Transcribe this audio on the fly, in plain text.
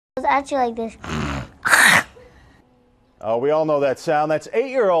actually like this. Oh, we all know that sound. That's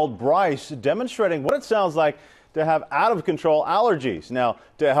 8-year-old Bryce demonstrating what it sounds like to have out-of-control allergies. Now,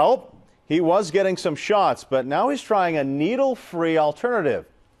 to help, he was getting some shots, but now he's trying a needle-free alternative.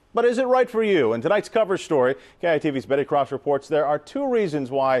 But is it right for you? In tonight's cover story, KITV's Betty Cross reports there are 2 reasons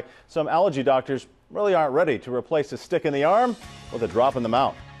why some allergy doctors really aren't ready to replace a stick in the arm with a drop in the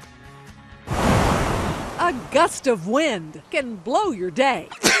mouth. A gust of wind can blow your day.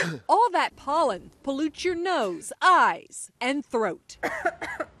 All that pollen pollutes your nose, eyes, and throat.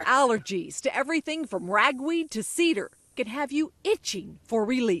 Allergies to everything from ragweed to cedar can have you itching for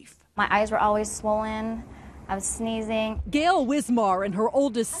relief. My eyes were always swollen. I was sneezing. Gayle Wismar and her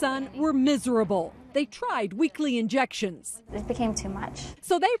oldest son were miserable. They tried weekly injections. It became too much.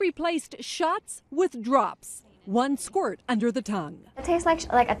 So they replaced shots with drops. 1 squirt under the tongue. It tastes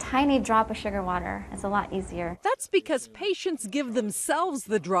like a tiny drop of sugar water. It's a lot easier. That's because patients give themselves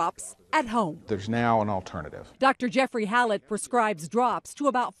the drops at home. There's now an alternative. Dr. Jeffrey Hallett prescribes drops to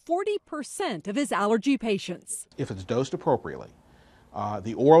about 40% of his allergy patients. If it's dosed appropriately,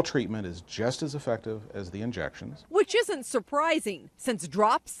 the oral treatment is just as effective as the injections. Which isn't surprising, since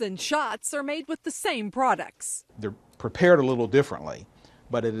drops and shots are made with the same products. They're prepared a little differently,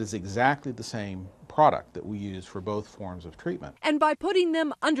 but it is exactly the same product that we use for both forms of treatment. And by putting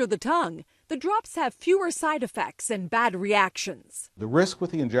them under the tongue, the drops have fewer side effects and bad reactions. The risk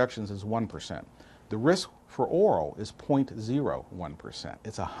with the injections is 1%. The risk for oral is 0.01%.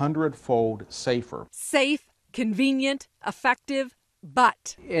 It's 100-fold safer. Safe, convenient, effective,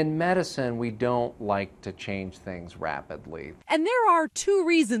 but in medicine, we don't like to change things rapidly. And there are 2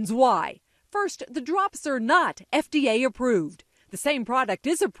 reasons why. First, the drops are not FDA approved. The same product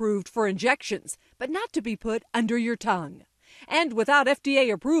is approved for injections, but not to be put under your tongue. And without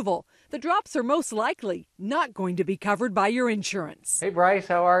FDA approval, the drops are most likely not going to be covered by your insurance. Hey Bryce,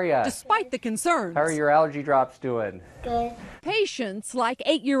 how are you? Despite the concerns. How are your allergy drops doing? Good. Patients like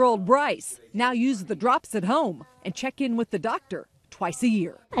 8-year-old Bryce now use the drops at home and check in with the doctor twice a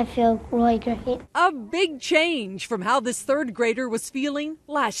year. I feel really great. A big change from how this 3rd grader was feeling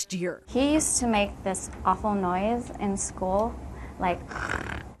last year. He used to make this awful noise in school, like.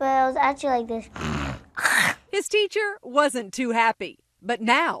 But it was actually like this. His teacher wasn't too happy, but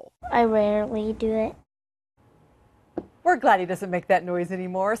now I rarely do it. We're glad he doesn't make that noise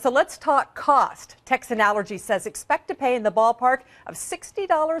anymore. So let's talk cost. Texan Allergy says expect to pay in the ballpark of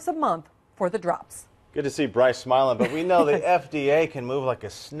 $60 a month for the drops. Good to see Bryce smiling, but we know the FDA can move like a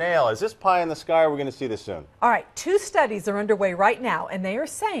snail. Is this pie in the sky, or are we going to see this soon? All right, 2 studies are underway right now, and they are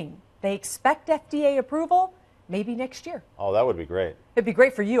saying they expect FDA approval maybe next year. Oh, that would be great. It'd be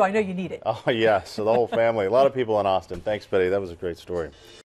great for you. I know you need it. Oh, yes. So the whole family. A lot of people in Austin. Thanks, Betty. That was a great story.